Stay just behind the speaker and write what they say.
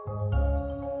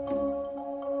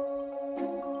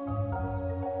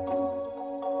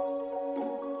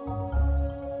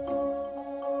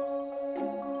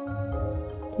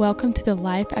Welcome to the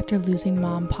Life After Losing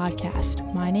Mom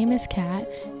podcast. My name is Kat,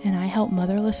 and I help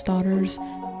motherless daughters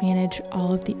manage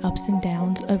all of the ups and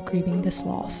downs of grieving this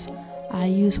loss. I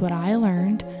use what I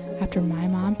learned after my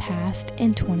mom passed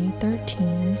in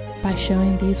 2013 by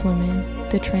showing these women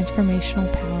the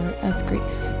transformational power of grief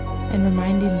and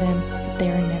reminding them that they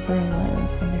are never alone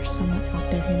and there's someone out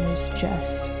there who knows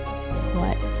just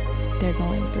what they're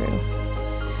going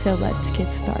through. So let's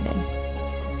get started.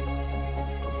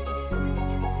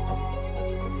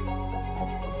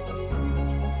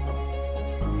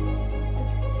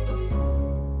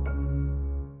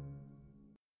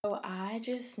 I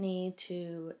just need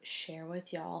to share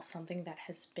with y'all something that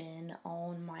has been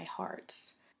on my heart.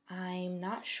 I'm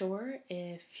not sure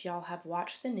if y'all have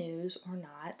watched the news or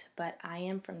not, but I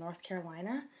am from North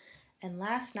Carolina, and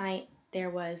last night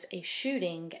there was a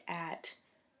shooting at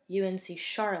UNC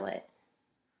Charlotte,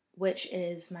 which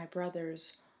is my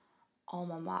brother's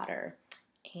alma mater,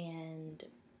 and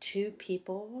 2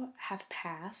 people have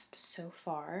passed so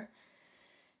far,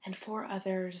 and 4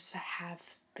 others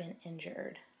have been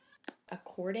injured.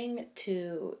 According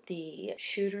to the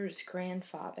shooter's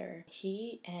grandfather,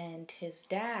 he and his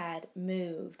dad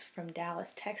moved from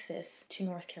Dallas, Texas to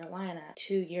North Carolina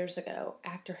 2 years ago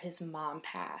after his mom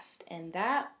passed, and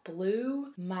that blew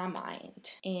my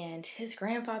mind. And his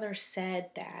grandfather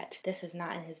said that this is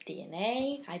not in his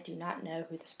DNA. I do not know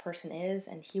who this person is,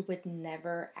 and he would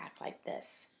never act like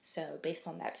this. So based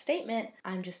on that statement,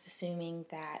 I'm just assuming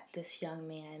that this young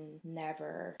man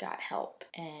never got help,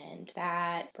 and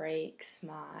that breaks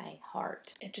my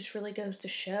heart. It just really goes to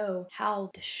show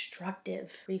how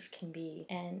destructive grief can be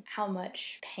and how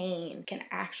much pain can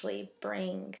actually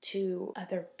bring to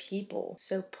other people.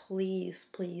 So please,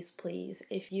 please, please,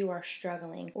 if you are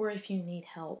struggling or if you need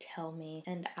help, tell me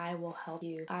and I will help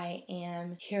you. I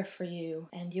am here for you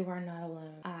and you are not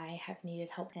alone. I have needed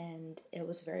help and it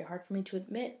was very hard for me to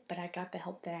admit, but I got the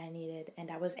help that I needed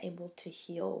and I was able to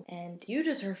heal, and you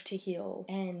deserve to heal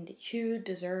and you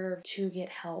deserve to get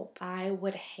help. I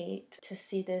would hate to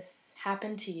see this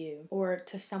happen to you or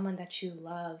to someone that you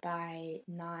love by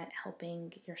not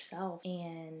helping yourself,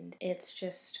 and it's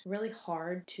just really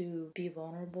hard to be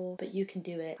vulnerable, but you can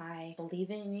do it. I believe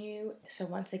in you. So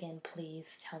once again,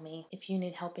 please tell me if you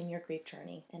need help in your grief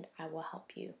journey and I will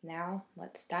help you. Now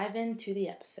let's dive into the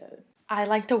episode. I'd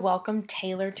like to welcome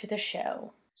Taylor to the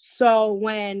show. So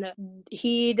when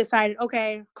he decided,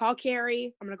 okay, call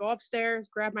Carrie, I'm going to go upstairs,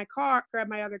 grab my car, grab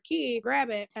my other key,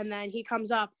 grab it. And then he comes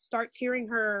up, starts hearing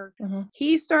her.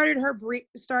 He started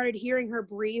hearing her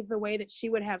breathe the way that she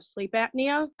would have sleep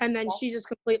apnea. And then she just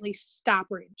completely stopped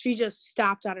breathing. She just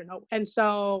stopped out of nowhere. And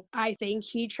so I think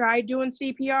he tried doing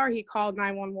CPR. He called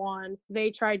 911. They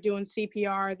tried doing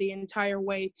CPR the entire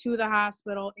way to the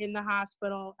hospital, in the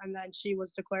hospital. And then she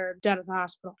was declared dead at the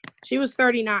hospital. She was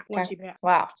 39 when she passed.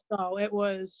 Wow. So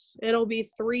it'll be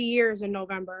 3 years in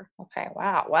November. Okay.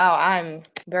 Wow. I'm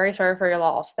very sorry for your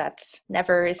loss. It's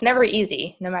never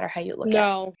easy, no matter how you look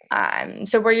at it.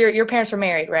 So were your parents were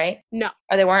married, right? No.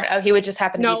 Oh, they weren't? Oh, he would just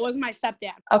happen to be. No, it was my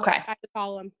stepdad. Okay. I had to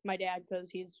call him my dad because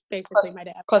he's basically my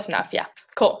dad. Close enough. Yeah.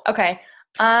 Cool. Okay.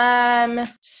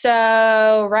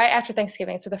 So right after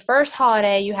Thanksgiving, so the first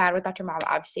holiday you had without your mom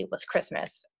obviously was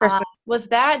Christmas.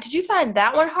 Did you find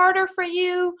that one harder for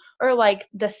you or like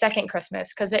the second Christmas?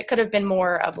 Because it could have been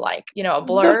more of like, a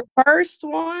blur. The first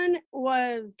one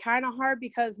was kind of hard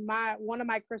because one of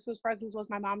my Christmas presents was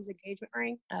my mom's engagement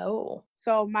ring. Oh.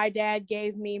 So my dad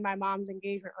gave me my mom's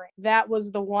engagement ring. That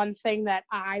was the one thing that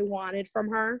I wanted from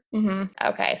her. Mm-hmm.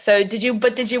 Okay. So did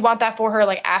you want that for her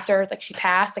like after like she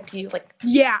passed? Like you like.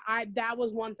 Yeah, that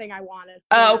was one thing I wanted.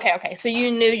 Oh, okay. So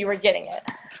you knew you were getting it.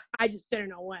 I just didn't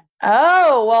know when.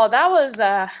 Oh, well, that was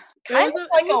kind of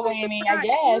like a whammy, I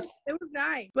guess. It was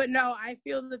nice. But no, I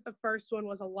feel that the first one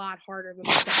was a lot harder than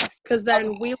the second. Because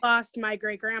then we lost my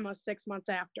great-grandma 6 months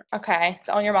after. Okay.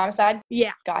 On your mom's side?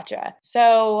 Yeah. Gotcha.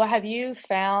 So have you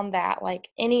found that like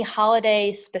any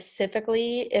holiday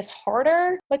specifically is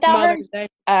harder without Mother's her? Day.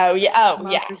 Oh, yeah. Oh,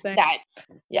 Mother's Day.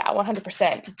 Yeah,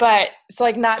 100%. But so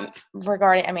like not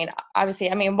regarding, obviously,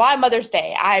 why Mother's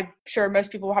Day? I'm sure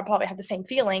most people will probably have the same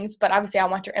feelings, but obviously I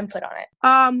want your input on it.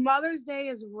 Mother's Day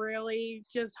is really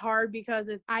just hard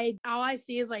because all I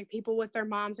see is like people with their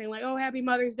mom saying like, oh, happy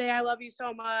Mother's Day. I love you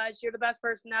so much. You're the best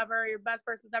person ever. You're the best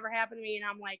person that's ever happened to me. And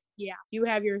I'm like, yeah, you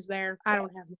have yours there. I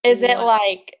don't have. Is it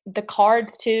like the cards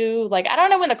too? Like, I don't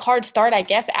know when the cards start, I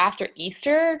guess after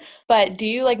Easter, but do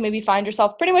you like maybe find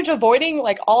yourself pretty much avoiding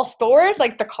like all stores,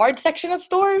 like the card section of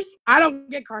stores? I don't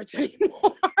get cards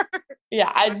anymore.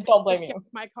 Yeah, I don't blame you.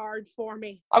 My cards for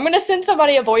me. I'm going to send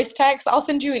somebody a voice text. I'll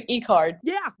send you an e-card.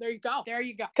 Yeah, there you go. There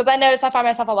you go. Because I notice I find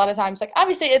myself a lot of times, like,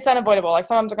 obviously it's unavoidable. Like,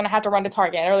 sometimes I'm going to have to run to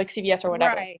Target or, like, CVS or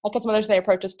whatever. Right. Like, because Mother's Day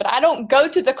approaches. But I don't go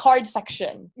to the card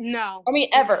section. No. I mean,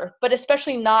 ever. But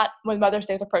especially not when Mother's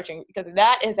Day is approaching. Because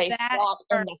that is a slap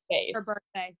in the face. Her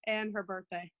birthday. And her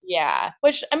birthday. Yeah.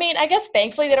 Which, I mean, I guess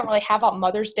thankfully they don't really have out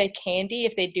Mother's Day candy.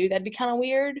 If they do, that'd be kind of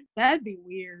weird. That'd be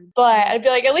weird. But I'd be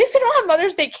like, at least they don't have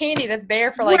Mother's Day candy that's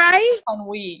there for, like, right? 10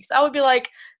 weeks. I would be like,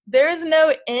 there is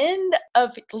no end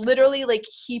of literally like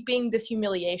heaping this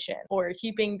humiliation or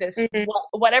heaping this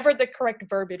whatever the correct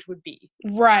verbiage would be.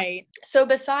 Right. So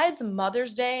besides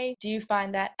Mother's Day, do you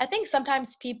find that I think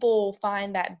sometimes people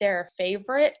find that their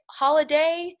favorite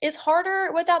holiday is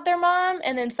harder without their mom,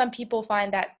 and then some people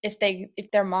find that if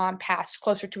their mom passed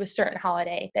closer to a certain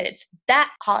holiday, that it's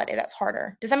that holiday that's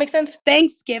harder. Does that make sense?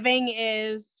 Thanksgiving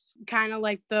is kind of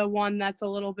like the one that's a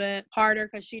little bit harder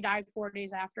because she died 4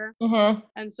 days after.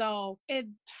 And so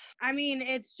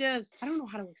it's just, I don't know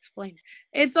how to explain it.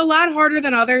 It's a lot harder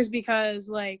than others because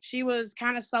like she was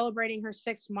kind of celebrating her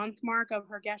 6-month mark of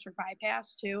her gastric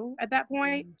bypass too at that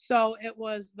point. So it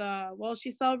was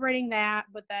she's celebrating that,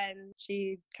 but then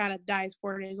she kind of dies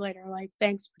 4 days later. Like,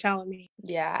 thanks for telling me.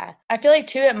 Yeah. I feel like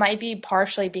too, it might be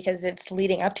partially because it's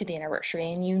leading up to the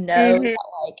anniversary and that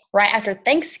like right after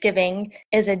Thanksgiving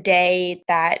is a day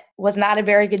that was not a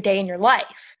very good day in your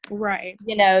life. Right.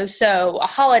 So a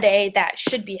holiday that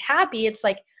should be happy, it's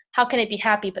like, how can it be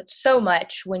happy but so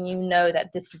much when you know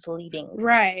that this is leading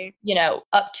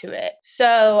up to it?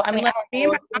 So I mean,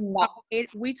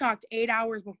 we talked 8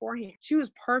 hours beforehand. She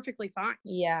was perfectly fine.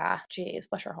 Yeah, geez,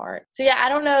 bless her heart. So yeah, I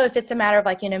don't know if it's a matter of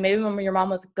like, maybe when your mom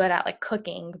was good at like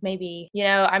cooking, maybe,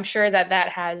 I'm sure that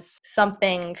has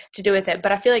something to do with it,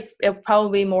 but I feel like it would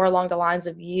probably be more along the lines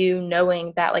of you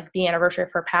knowing that like the anniversary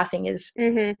of her passing is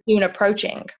soon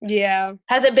approaching. Yeah.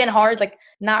 Has it been hard, like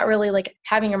not really like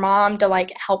having your mom to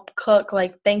like help cook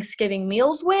like Thanksgiving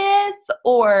meals with,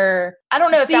 or I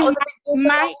don't know if that was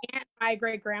my aunt, my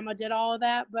great grandma did all of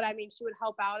that, but I mean she would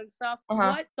help out and stuff.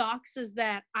 What sucks is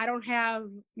that I don't have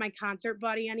my concert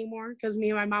buddy anymore because me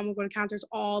and my mom would go to concerts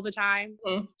all the time.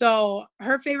 So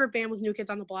her favorite band was New Kids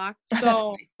on the Block.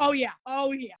 So oh yeah,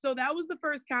 so that was the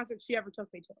first concert she ever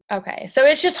took me to. Okay, so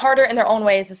it's just harder in their own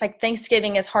ways. It's like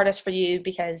Thanksgiving is hardest for you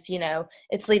because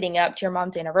it's leading up to your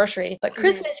mom's anniversary, but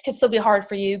Christmas can still be hard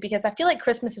for you because I feel like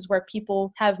Christmas is where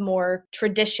people have more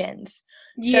traditions.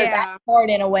 So that's hard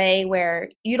in a way where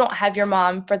you don't have your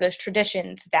mom for those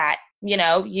traditions that,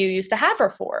 you used to have her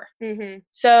for.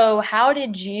 So how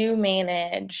did you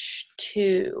manage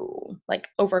to like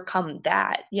overcome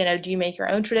that? Do you make your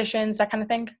own traditions, that kind of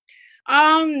thing?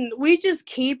 We just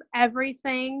keep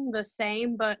everything the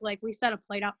same, but like we set a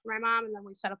plate out for my mom and then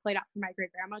we set a plate out for my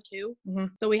great grandma too.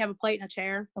 So we have a plate and a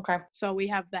chair. Okay. So we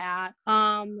have that.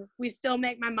 We still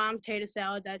make my mom's potato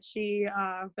salad that she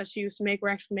used to make. We're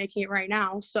actually making it right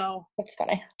now. So that's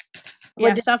funny.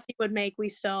 Yeah, stuff we would make, we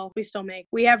still make.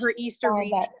 We have her Easter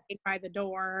wreath by the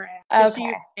door. She used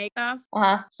to make stuff.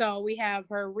 So we have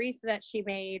her wreath that she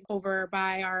made over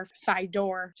by our side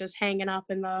door, just hanging up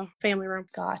in the family room.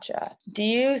 Gotcha. Do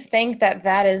you think that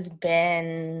has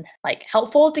been like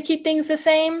helpful to keep things the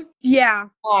same? Yeah.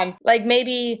 Like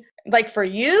maybe like for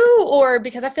you, or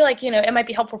because I feel like, it might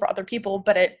be helpful for other people,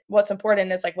 but what's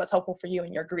important is like what's helpful for you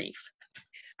in your grief.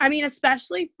 I mean,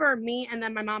 especially for me and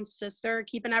then my mom's sister,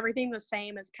 keeping everything the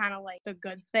same is kind of like the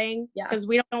good thing. Yeah. Because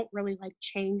we don't really like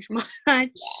change much. Yeah.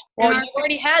 Well, you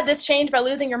already had this change by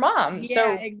losing your mom. Yeah,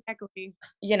 so, exactly.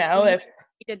 If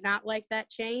we did not like that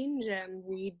change and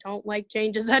we don't like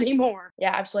changes anymore.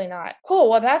 Yeah, absolutely not. Cool.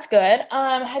 Well, that's good.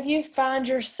 Have you found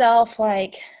yourself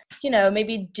like,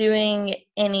 maybe doing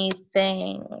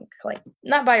anything like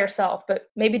not by yourself, but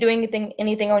maybe doing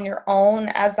anything on your own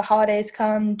as the holidays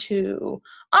come to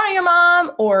honor your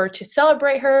mom or to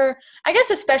celebrate her? I guess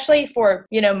especially for,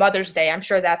 Mother's Day. I'm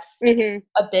sure that's a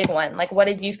big one. Like, what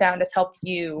have you found has helped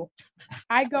you?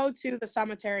 I go to the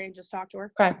cemetery and just talk to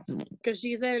her. Okay. Because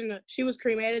she was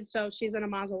cremated, so she's in a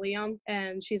mausoleum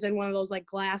and she's in one of those like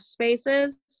glass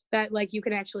spaces that like you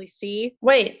can actually see.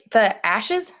 Wait, the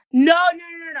ashes? No.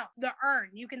 The urn.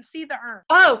 You can see the urn.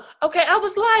 Oh, okay. I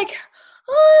was like,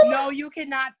 no, you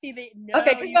cannot see the. No,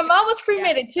 okay, because my mom was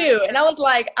cremated too, and I was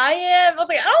like, I don't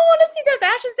want to see those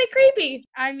ashes. They're creepy.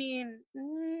 I mean,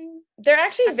 they're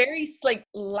actually very like.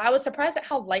 I was surprised at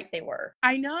how light they were.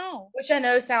 I know. Which I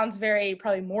know sounds very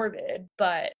probably morbid,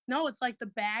 but no, it's like the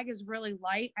bag is really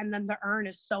light, and then the urn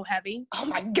is so heavy. Oh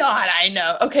my god, I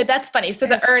know. Okay, that's funny. So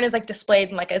the urn is like displayed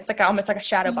in like it's like almost like a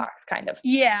shadow box kind of.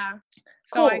 Yeah.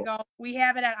 So I go, we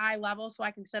have it at eye level so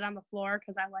I can sit on the floor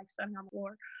because I like sitting on the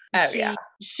floor.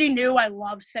 She knew I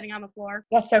love sitting on the floor.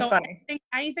 That's so funny.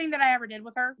 Anything that I ever did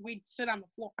with her, we'd sit on the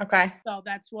floor. Okay. So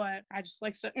that's what I just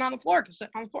like sitting on the floor because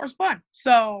sitting on the floor is fun.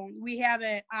 So we have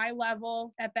it eye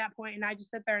level at that point, and I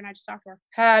just sit there and I just talk to her.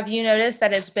 Have you noticed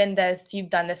that it's been you've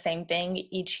done the same thing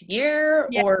each year?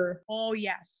 Yeah. Or? Oh,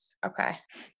 yes. Okay,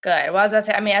 good. Well, as I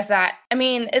say,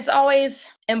 it's always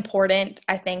important,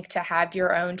 I think, to have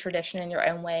your own tradition and your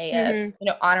own way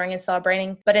of, honoring and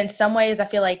celebrating. But in some ways, I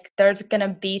feel like there's going to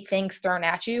be things thrown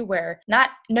at you where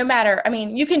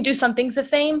you can do some things the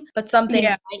same, but something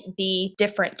might be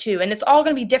different too. And it's all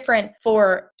going to be different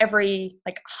for every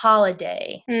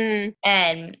holiday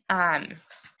and,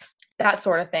 that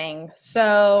sort of thing.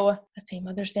 So let's see,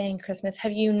 Mother's Day and Christmas.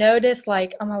 Have you noticed oh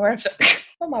my word,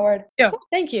 oh my word. Yeah.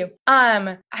 Thank you.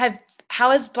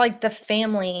 How has the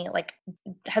family,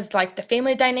 has the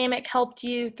family dynamic helped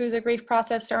you through the grief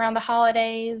process around the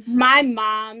holidays? My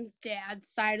mom's dad's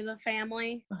side of the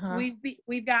family, Uh-huh.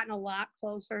 we've gotten a lot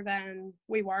closer than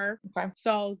we were. Okay.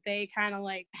 So they kind of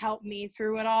helped me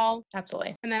through it all.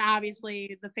 Absolutely. And then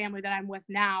obviously the family that I'm with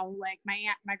now, my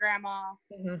aunt, my grandma,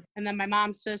 and then my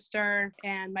mom's sister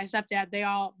and my stepdad,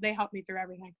 they helped me through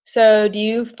everything. So do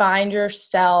you find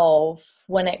yourself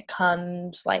when it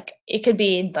comes, it could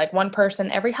be one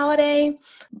person every holiday,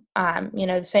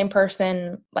 the same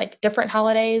person, different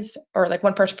holidays, or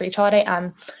one person for each holiday,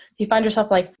 you find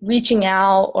yourself reaching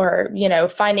out or,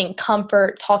 finding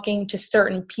comfort talking to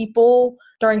certain people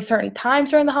during certain times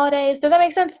during the holidays? Does that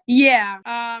make sense? Yeah.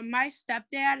 My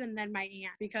stepdad and then my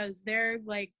aunt, because they're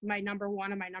my number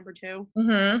one and my number two.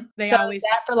 Mm-hmm. They so always is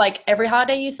that for every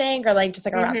holiday, you think, or just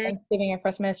around Thanksgiving and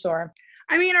Christmas, or?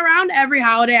 I mean, around every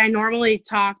holiday, I normally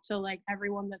talk to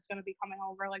everyone that's going to be coming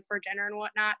over for dinner and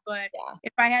whatnot. But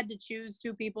if I had to choose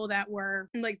two people that were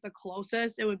the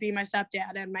closest, it would be my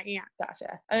stepdad and my aunt.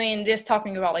 Gotcha. I mean, just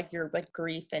talking about your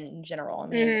grief in general. I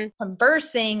mean,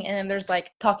 conversing, and then there's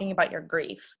talking about your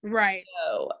grief. Right.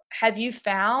 So have you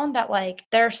found that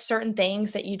there are certain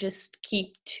things that you just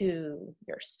keep to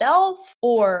yourself,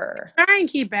 or? I try and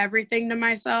keep everything to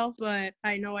myself, but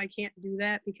I know I can't do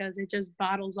that because it just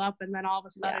bottles up, and then all of a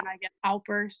sudden I get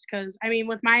outbursts. Because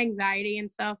with my anxiety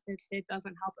and stuff, it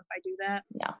doesn't help if I do that.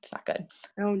 No, it's not good.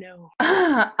 Oh no.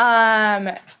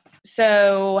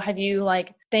 So have you I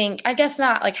guess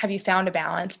not have you found a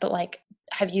balance, but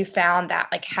have you found that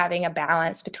having a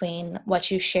balance between what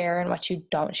you share and what you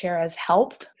don't share has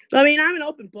helped? I mean, I'm an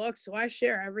open book, so I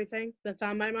share everything that's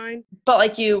on my mind.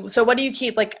 But so what do you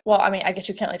keep I guess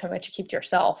you can't talk about what you keep to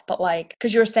yourself, but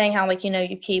because you were saying how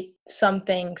you keep some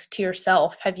things to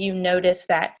yourself. Have you noticed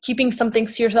that keeping some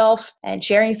things to yourself and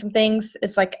sharing some things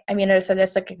is I noticed that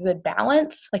it's a good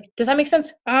balance? Does that make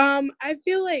sense? I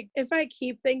feel if I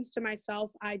keep things to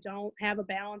myself, I don't have a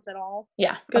balance at all.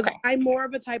 Yeah. Because I'm more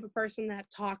of a type of person that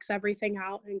talks everything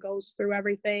out and goes through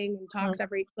everything and talks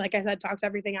talks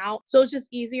everything out. So it's just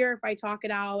easier if I talk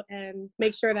it out and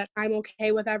make sure that I'm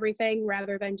okay with everything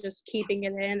rather than just keeping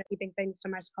it in and keeping things to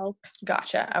myself.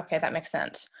 Gotcha. Okay, that makes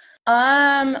sense.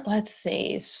 Let's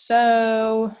see.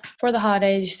 So for the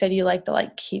holidays, you said you like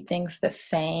to keep things the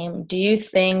same. Do you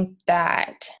think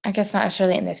that, I guess not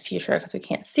necessarily in the future because we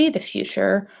can't see the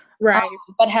future, right?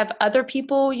 But have other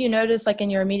people you notice in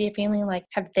your immediate family,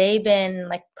 have they been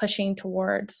pushing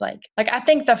towards I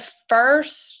think the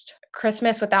first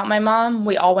Christmas without my mom,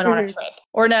 we all went on a trip.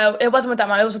 Or no, it wasn't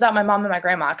without it was without my mom and my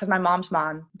grandma, because my mom's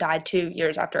mom died 2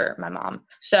 years after my mom.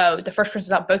 So the first Christmas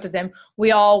without both of them,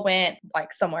 we all went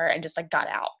somewhere and just got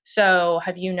out. So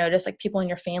have you noticed people in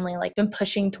your family been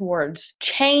pushing towards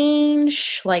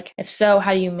change? If so,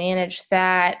 how do you manage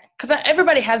that? Because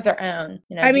everybody has their own,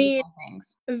 I mean,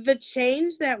 things. The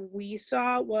change that we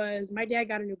saw was my dad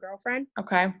got a new girlfriend.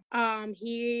 Okay.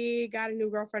 He got a new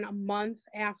girlfriend a month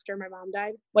after my mom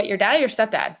died. What, your dad or your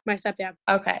stepdad? My stepdad.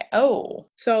 Okay. Oh.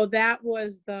 So that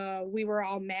was we were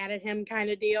all mad at him kind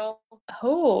of deal.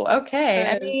 Oh, okay.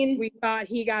 I mean, we thought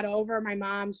he got over my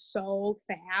mom so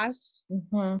fast.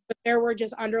 Mm-hmm. But there were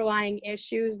just underlying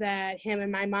issues that him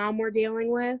and my mom were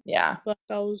dealing with. Yeah. But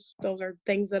those are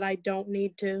things that I don't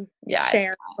need to yeah,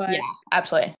 share. But yeah,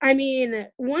 absolutely. I mean,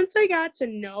 once I got to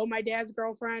know my dad's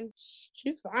girlfriend,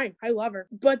 she's fine. I love her.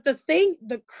 But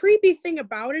the creepy thing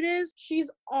about it is she's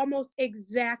almost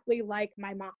exactly like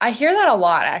my mom. I hear that a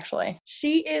lot, actually.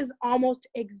 She is almost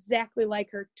exactly like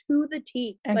her to the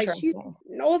T. She's,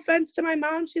 no offense to my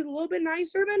mom, she's a little bit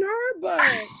nicer than her, but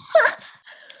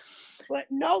But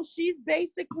no, she's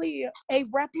basically a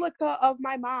replica of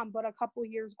my mom, but a couple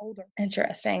years older.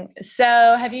 Interesting.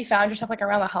 So have you found yourself like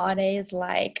around the holidays,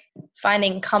 like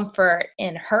finding comfort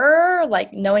in her,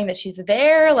 like knowing that she's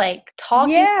there, like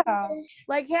talking? Yeah.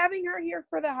 Like having her here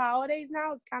for the holidays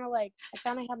now, it's kind of like, I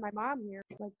kind of have my mom here.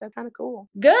 Like, that's kind of cool.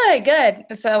 Good.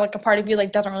 So like a part of you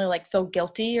like doesn't really like feel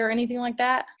guilty or anything like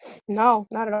that? No,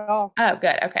 not at all. Oh,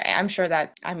 good. Okay. I'm sure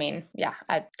that, I mean, yeah,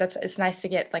 it's nice to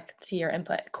get like see your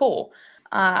input. Cool.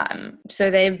 So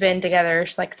they've been together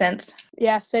like since?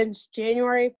 Yeah, since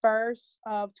January 1st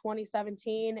of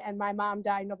 2017, and my mom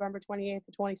died November 28th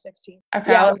of 2016.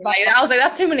 Okay, Yeah, I was like,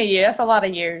 that's too many years. That's a lot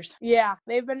of years. Yeah,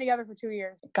 they've been together for 2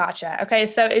 years. Gotcha. Okay,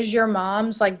 so is your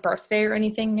mom's like birthday or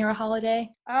anything near a holiday?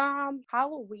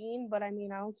 Halloween, but I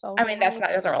mean, I don't I mean, that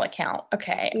doesn't really count.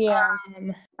 Okay. Yeah.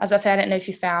 I was about to say, I didn't know if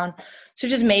you found. So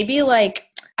just maybe like,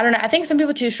 I don't know. I think some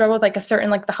people too struggle with like a certain,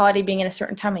 like the holiday being in a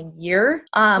certain time of year.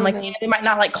 Like you know, they might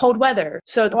not like cold weather.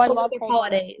 So the cold weather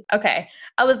holidays. Okay.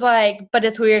 I was like, but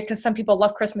it's weird because some people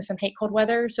love Christmas and hate cold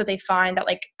weather. So they find that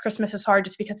like Christmas is hard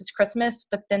just because it's Christmas,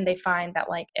 but then they find that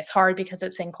like it's hard because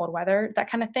it's in cold weather,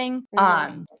 that kind of thing.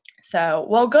 So,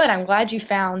 well, good. I'm glad you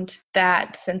found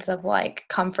that sense of like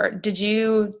comfort. Did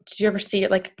you ever see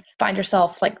it, like find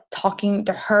yourself like talking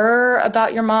to her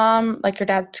about your mom, like your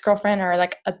dad's girlfriend, or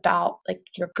like about like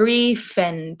your grief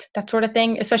and that sort of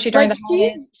thing, especially during like the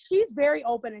holidays? She's very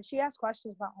open, and she asks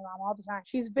questions about my mom all the time.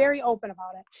 She's very open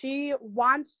about it. She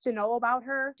wants to know about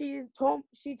her. She told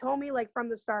me like from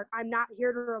the start, I'm not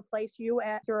here to replace you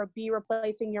or be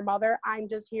replacing your mother. I'm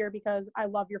just here because I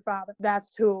love your father.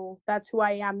 That's who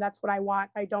I am. That's what I want.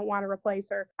 I don't want to replace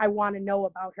her. I want to know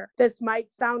about her. This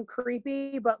might sound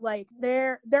creepy, but like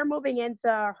they're moving into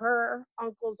her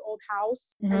uncle's old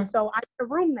house, and so I have a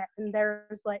room there, and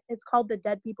there's like, it's called the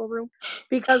dead people room,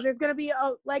 because there's gonna be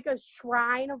a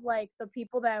shrine of like the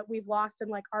people that we've lost in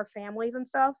like our families and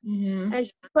stuff. And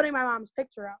she's putting my mom's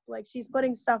picture up. Like she's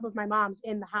putting stuff of my mom's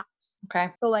in the house.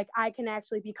 Okay. So like I can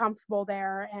actually be comfortable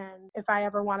there, and if I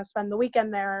ever want to spend the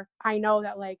weekend there, I know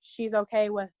that like she's okay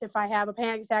with, if I have a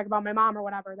panic attack about my mom or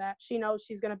whatever, that she knows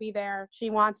she's gonna be there. She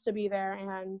wants to be there,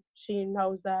 and she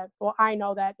knows that, well, I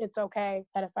know that it's okay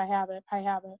that if I have it, I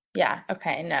have it. Yeah.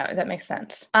 Okay. No, that makes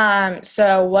sense.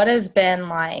 So what has been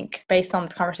like, based on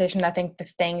this conversation, I think the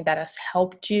thing that has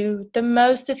helped you the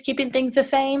most is keeping things the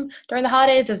same during the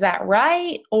holidays. Is that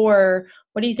right? Or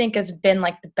what do you think has been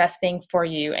like the best thing for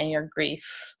you and your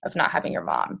grief of not having your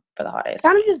mom for the holidays?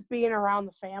 Kind of just being around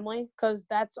the family, because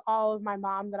that's all of my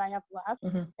mom that I have left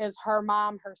is her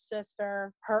mom, her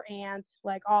sister, her aunt,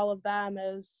 like all of them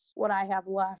is what I have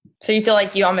left. So you feel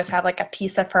like you almost have like a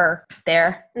piece of her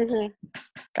there?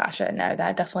 Gotcha. No,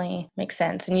 that definitely makes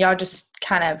sense. And y'all just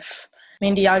kind of, I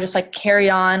mean, do y'all just like carry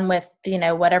on with, you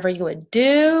know, whatever you would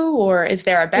do? Or is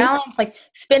there a balance, like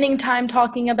spending time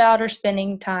talking about or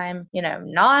spending time, you know,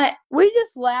 not? We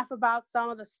just laugh about some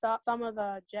of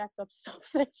the jacked up stuff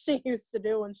that she used to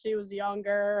do when she was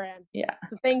younger, and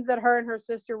the things that her and her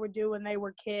sister would do when they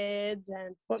were kids.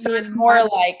 And so it's more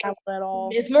like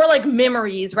it's more like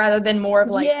memories rather than more of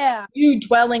like you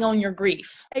dwelling on your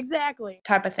grief. Exactly.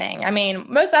 Type of thing. I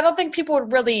mean, I don't think people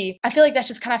would really, I feel like that's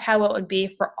just kind of how it would be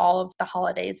for all of the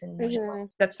holidays, and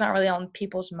that's not really on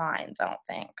people's minds, I don't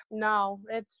think. No,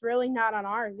 it's really not on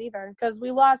ours either, because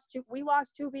we lost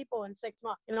two people in 6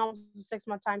 months, in almost a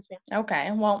 6-month time span.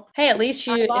 Okay, well, hey, at least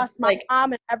you lost my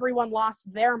mom, and everyone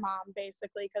lost their mom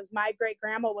basically, because my great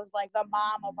grandma was like the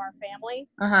mom of our family.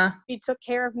 She took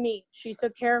care of me. She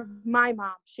took care of my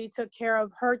mom. She took care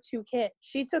of her 2 kids.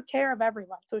 She took care of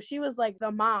everyone. So she was like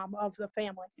the mom of the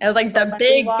family. It was like the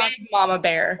big mama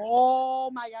bear.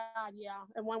 Oh my God, yeah.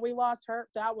 And when we lost her,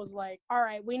 that was like, all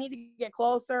right, we need to get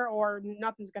closer or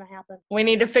nothing's gonna happen. We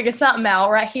need to figure something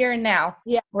out right here and now.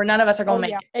 Yeah. Where none of us are gonna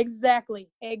make it. Exactly.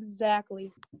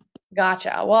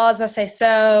 Gotcha. Well, as I say,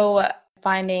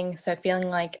 feeling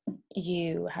like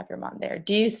you have your mom there.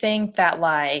 Do you think that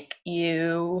like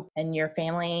you and your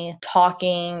family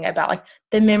talking about like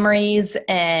the memories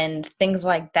and things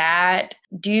like that,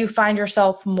 do you find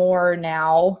yourself more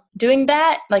now doing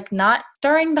that? Like not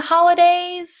during the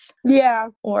holidays? Yeah.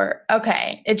 Or,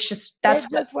 okay, it's just,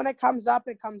 when it comes up,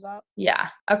 it comes up. Yeah.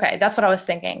 Okay. That's what I was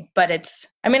thinking. But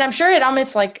I'm sure it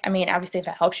almost like, obviously if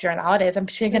it helps you during the holidays, I'm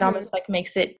sure it almost like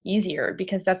makes it easier,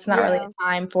 because that's not really a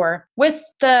time with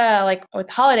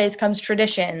holidays comes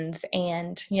traditions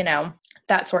and, you know,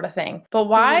 that sort of thing. But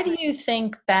why do you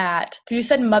think that, because you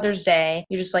said Mother's Day,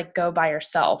 you just like go by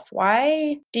yourself.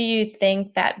 Why do you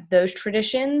think that those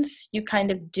traditions you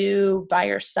kind of do by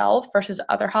yourself versus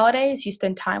other holidays you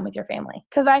spend time with your family?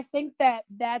 Because I think that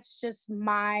that's just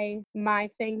my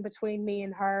thing between me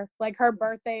and her. Like, her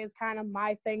birthday is kind of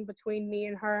my thing between me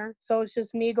and her. So it's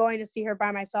just me going to see her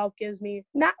by myself gives me,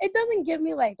 it doesn't give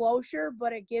me like closure,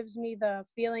 but it gives me the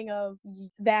feeling of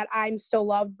that I'm still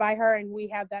loved by her and we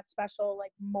have that special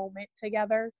like moment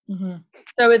together.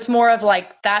 So it's more of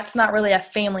like, that's not really a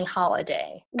family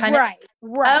holiday. Right.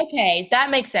 Okay,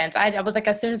 that makes sense. I was like,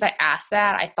 as soon as I asked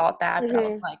that, I thought that, but I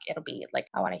was like, it'll be like,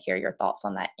 I want to hear your thoughts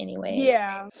on that anyway.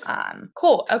 Yeah.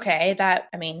 Cool. Okay. I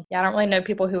don't really know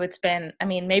people who would spend,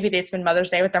 maybe they'd spend Mother's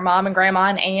Day with their mom and grandma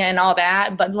and aunt and all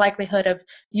that, but the likelihood of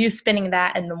you spending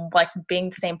that and like being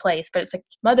the same place, but it's like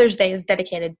Mother's Day is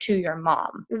dedicated to your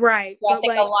mom. Right. So I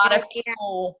think a lot of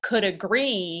people could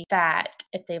agree that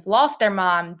if they've lost their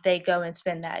mom, they go and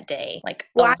spend that day.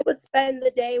 I would spend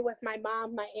the day with my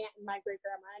mom, my aunt, and my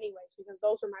great-grandma anyways, because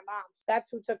those were my moms. That's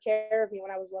who took care of me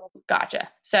when I was little. Gotcha.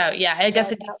 So yeah, I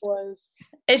guess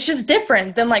it's just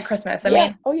different than like Christmas. That's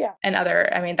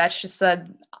just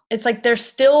it's like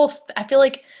I feel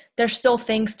like there's still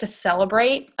things to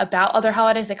celebrate about other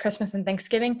holidays like Christmas and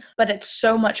Thanksgiving, but it's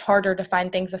so much harder to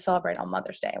find things to celebrate on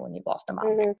Mother's Day when you've lost a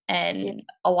mom. And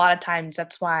a lot of times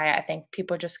that's why I think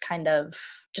people just kind of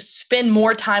just spend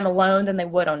more time alone than they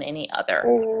would on any other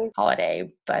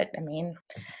holiday. But you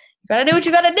gotta do what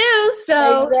you gotta do.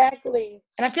 So exactly.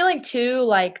 And I feel like too,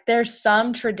 like there's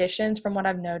some traditions from what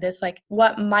I've noticed, like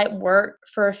what might work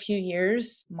for a few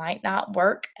years might not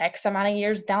work X amount of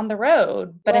years down the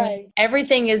road. But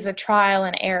everything is a trial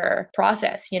and error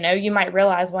process. You know, you might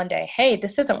realize one day, hey,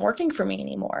 this isn't working for me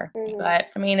anymore. But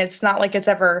it's not like it's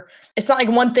not like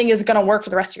one thing is going to work for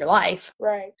the rest of your life.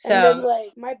 Right. So, and then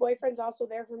like my boyfriend's also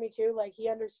there for me too. Like he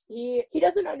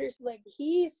doesn't understand, like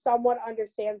he somewhat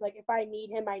understands, like if I need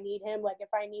him, I need him. Like if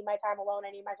I need my time alone,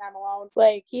 I need my time alone.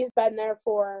 Like he's been there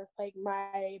for like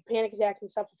my panic attacks and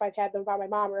stuff if I've had them by my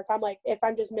mom, or if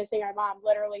I'm just missing my mom,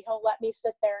 literally he'll let me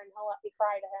sit there and he'll let me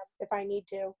cry to him if I need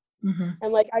to.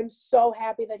 And like I'm so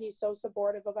happy that he's so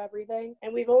supportive of everything,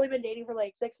 and we've only been dating for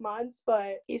like 6 months,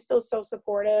 but he's still so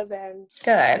supportive. And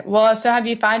good. Well, so have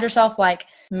you found yourself like,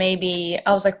 maybe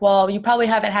I was like, well, you probably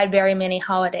haven't had very many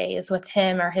holidays with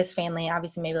him or his family,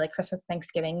 obviously maybe like Christmas,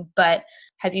 Thanksgiving, but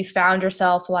have you found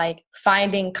yourself like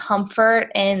finding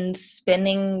comfort in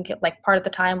spending like part of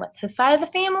the time with his side of the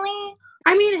family?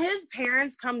 I mean, his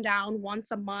parents come down once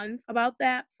a month about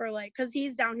that for like, cause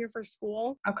he's down here for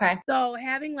school. Okay. So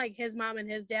having like his mom and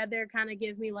his dad there kind of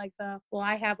give me like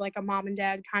I have like a mom and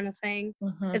dad kind of thing.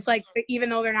 It's like, even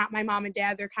though they're not my mom and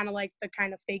dad, they're kind of like the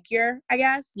kind of figure, I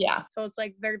guess. Yeah. So it's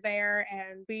like they're there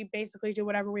and we basically do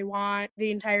whatever we want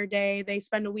the entire day. They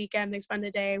spend a weekend, they spend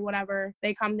a day, whatever.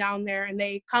 They come down there and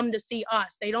they come to see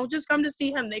us. They don't just come to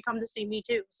see him, they come to see me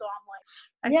too. So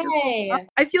I'm like,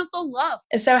 I feel so loved.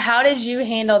 So how did you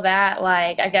handle that?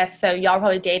 Like, I guess, so y'all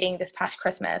probably dating this past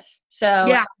Christmas. So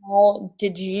yeah.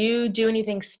 Did you do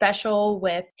anything special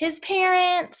with his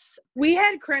parents? We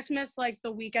had Christmas like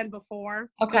the weekend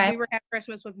before. Okay. We were at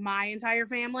Christmas with my entire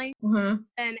family.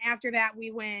 And after that,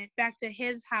 we went back to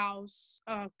his house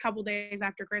a couple days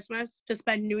after Christmas to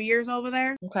spend New Year's over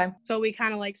there. Okay. So we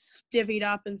kind of like divvied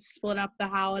up and split up the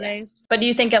holidays. But do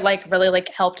you think it like really like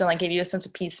helped and like gave you a sense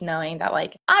of peace knowing that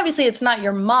like, obviously it's not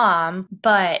your mom,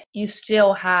 but you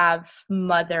still have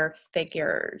mother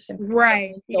figures and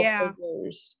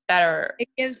figures that are, it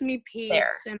gives me peace there.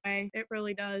 In a way. It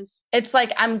really does. It's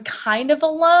like I'm kind of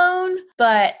alone,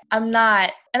 but I'm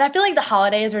not. And I feel like the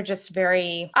holidays are just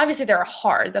very, obviously they're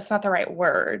hard. That's not the right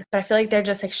word, but I feel like they're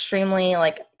just extremely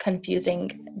like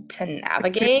confusing to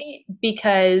navigate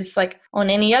because like on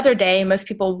any other day, most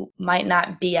people might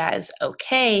not be as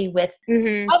okay with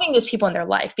having those people in their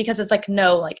life because it's like,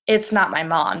 no, like it's not my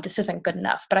mom. This isn't good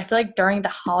enough. But I feel like during the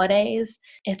holidays,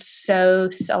 it's a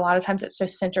lot of times it's so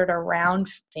centered around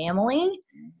family.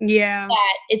 Yeah.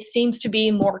 That it seems to be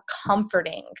more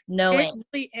comforting knowing.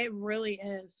 It really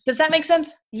is. Does that make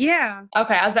sense? Yeah.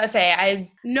 Okay, I was about to say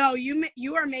No,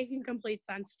 you are making complete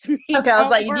sense to me. Okay, I was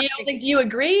like, do you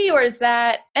agree, or is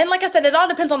that? And like I said, it all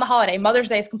depends on the holiday. Mother's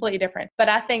Day is completely different, but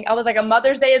I think I was like, a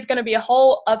Mother's Day is going to be a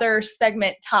whole other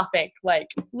segment topic.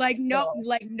 No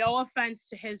offense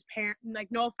to his parent, like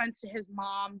no offense to his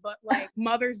mom, but like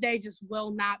Mother's Day just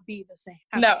will not be the same.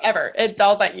 No, ever. I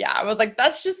was like, yeah, I was like,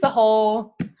 that's just the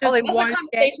whole. Well, Just it was one a day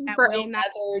conversation that for will not.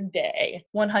 another day,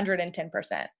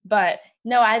 110%. But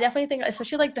no, I definitely think,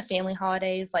 especially like the family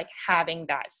holidays, like having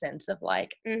that sense of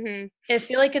like, I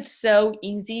feel like it's so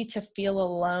easy to feel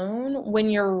alone when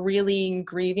you're really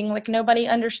grieving, like nobody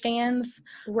understands.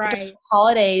 Right.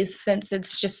 Holidays, since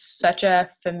it's just such a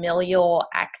familial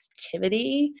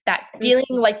activity, that feeling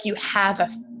like you have a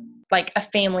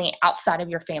family outside of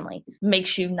your family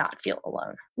makes you not feel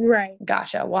alone. Right.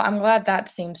 Gotcha. Well, I'm glad that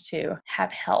seems to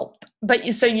have helped. But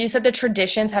so you said the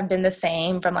traditions have been the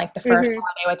same from like the first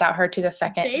holiday without her to the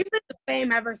second. They've been the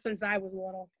same ever since I was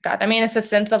little. God, I mean, it's a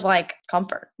sense of like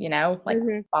comfort, like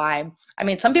vibe. I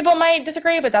mean, some people might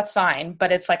disagree, but that's fine.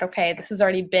 But it's like, okay, this has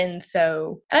already been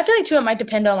so, and I feel like too, it might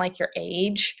depend on like your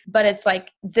age, but it's like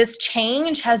this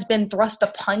change has been thrust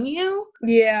upon you.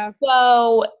 Yeah.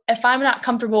 So if I'm not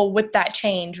comfortable with that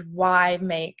change, why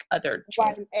make other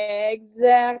changes?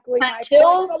 Exactly.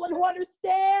 Until someone who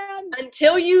understands.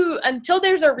 Until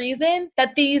there's a reason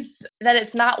that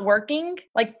it's not working,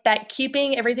 like that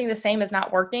keeping everything the same is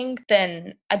not working,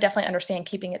 then I definitely understand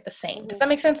keeping it the same. Does that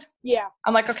make sense? Yeah.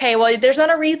 I'm like, okay, well, there's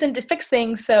not a reason to fix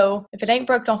things, so if it ain't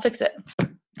broke, don't fix it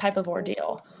type of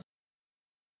ordeal.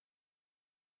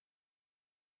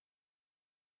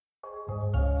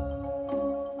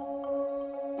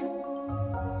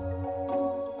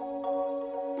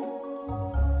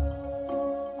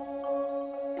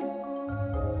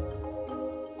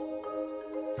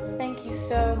 Thank you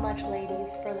so much,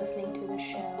 ladies, for listening to the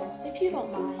show. If you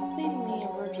don't mind, leave me a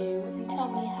review and tell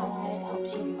me how I have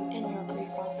helped you in your grief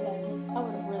process. I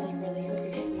would really, really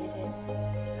appreciate it.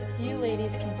 You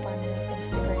ladies can find me on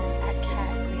Instagram at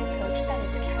 @CatGriefCoach. That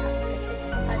is cat with an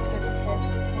A. I post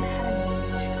tips on how to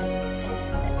manage your